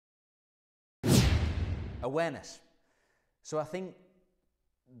awareness. So I think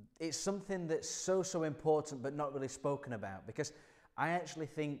it's something that's so important but not really spoken about, because I actually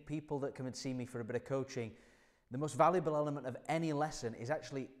think people that come and see me for a bit of coaching, the most valuable element of any lesson is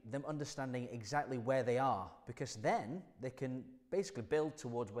actually them understanding exactly where they are, because then they can basically build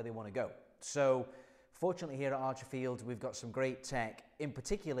towards where they want to go. So fortunately here at Archerfield, we've got some great tech, in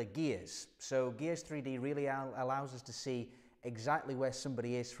particular gears. So Gears 3D really allows us to see exactly where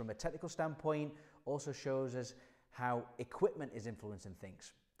somebody is from a technical standpoint, also shows us how equipment is influencing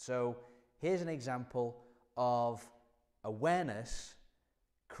things. So here's an example of awareness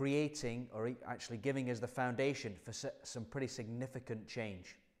creating, or actually giving us the foundation for some pretty significant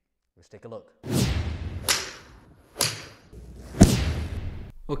change. Let's take a look.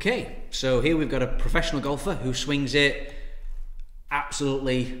 Okay, so here we've got a professional golfer who swings it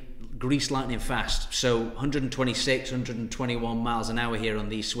absolutely grease lightning fast. So 126, 121 miles an hour here on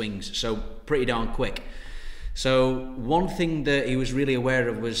these swings. So pretty darn quick. So one thing that he was really aware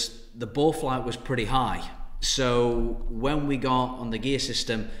of was the ball flight was pretty high. So when we got on the gear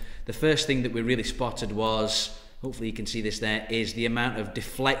system, the first thing that we really spotted was, hopefully you can see this there, is the amount of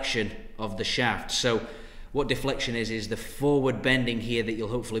deflection of the shaft. So what deflection is the forward bending here that you'll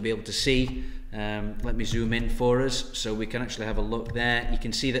hopefully be able to see. Let me zoom in for us so we can actually have a look there. You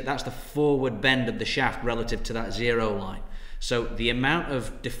can see that that's the forward bend of the shaft relative to that zero line. So the amount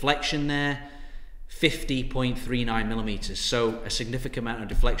of deflection there, 50.39 millimeters. So a significant amount of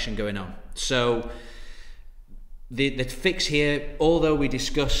deflection going on. So the fix here, although we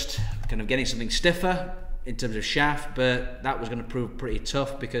discussed kind of getting something stiffer in terms of shaft, but that was going to prove pretty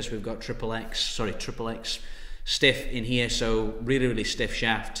tough because we've got triple X stiff in here, so really stiff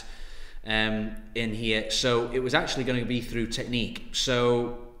shaft in here. So it was actually going to be through technique.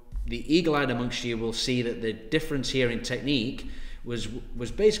 So the eagle-eyed amongst you will see that the difference here in technique was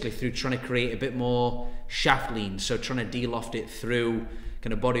basically through trying to create a bit more shaft lean, so trying to de-loft it through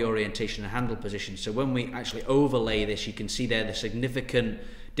kind of body orientation and handle position. So when we actually overlay this, you can see there the significant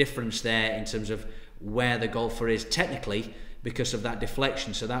difference there in terms of where the golfer is technically because of that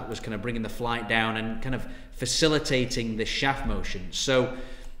deflection. So that was kind of bringing the flight down and kind of facilitating the shaft motion. So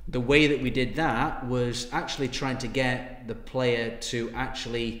the way that we did that was actually trying to get the player to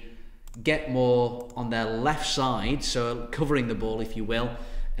actually get more on their left side, so covering the ball, if you will,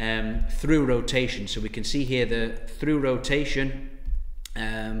 through rotation. So we can see here the through rotation,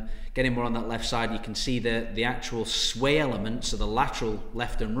 getting more on that left side. You can see the actual sway element, so the lateral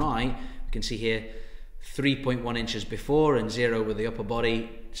left and right. You can see here 3.1 inches before and 0 with the upper body.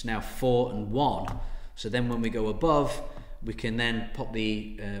 It's now 4 and 1. So then when we go above, we can then pop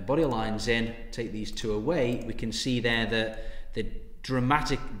the body lines in, take these two away. We can see there that the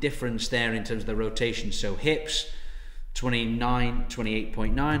dramatic difference there in terms of the rotation. So hips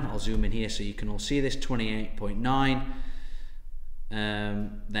 28.9. I'll zoom in here so you can all see this. 28.9.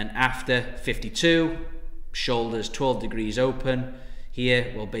 Then after 52, shoulders 12 degrees open.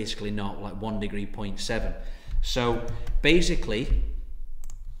 Here, well, basically not, like 1 degree, 0.7. So basically,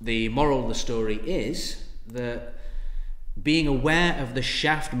 the moral of the story is that being aware of the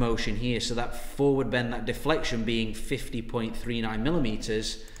shaft motion here, so that forward bend, that deflection being 50.39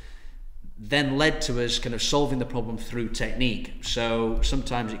 millimeters, then led to us kind of solving the problem through technique. So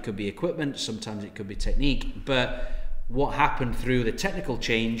sometimes it could be equipment, sometimes it could be technique, but what happened through the technical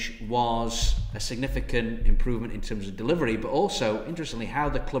change was a significant improvement in terms of delivery, but also, interestingly, how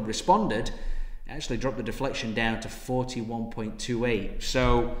the club responded actually dropped the deflection down to 41.28.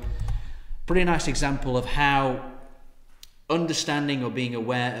 So, pretty nice example of how understanding or being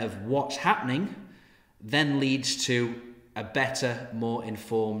aware of what's happening then leads to a better, more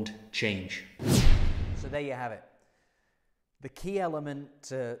informed change. So there you have it. The key element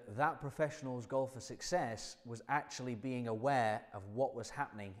to that professional's golfer success was actually being aware of what was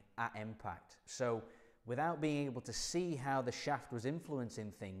happening at impact. So without being able to see how the shaft was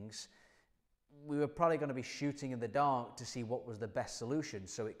influencing things, we were probably going to be shooting in the dark to see what was the best solution.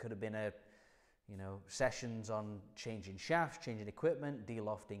 So it could have been sessions on changing shafts, changing equipment,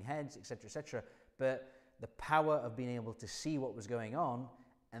 de-lofting heads, etc., etc. But the power of being able to see what was going on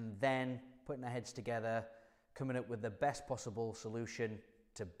and then putting our heads together, coming up with the best possible solution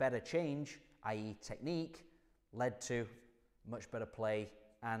to better change, i.e. technique, led to much better play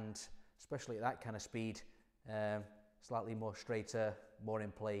and, especially at that kind of speed, slightly more straighter, more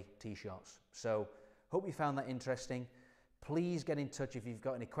in play tee shots. So hope you found that interesting. Please get in touch if you've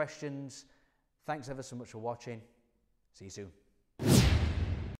got any questions. Thanks ever so much for watching. See you soon.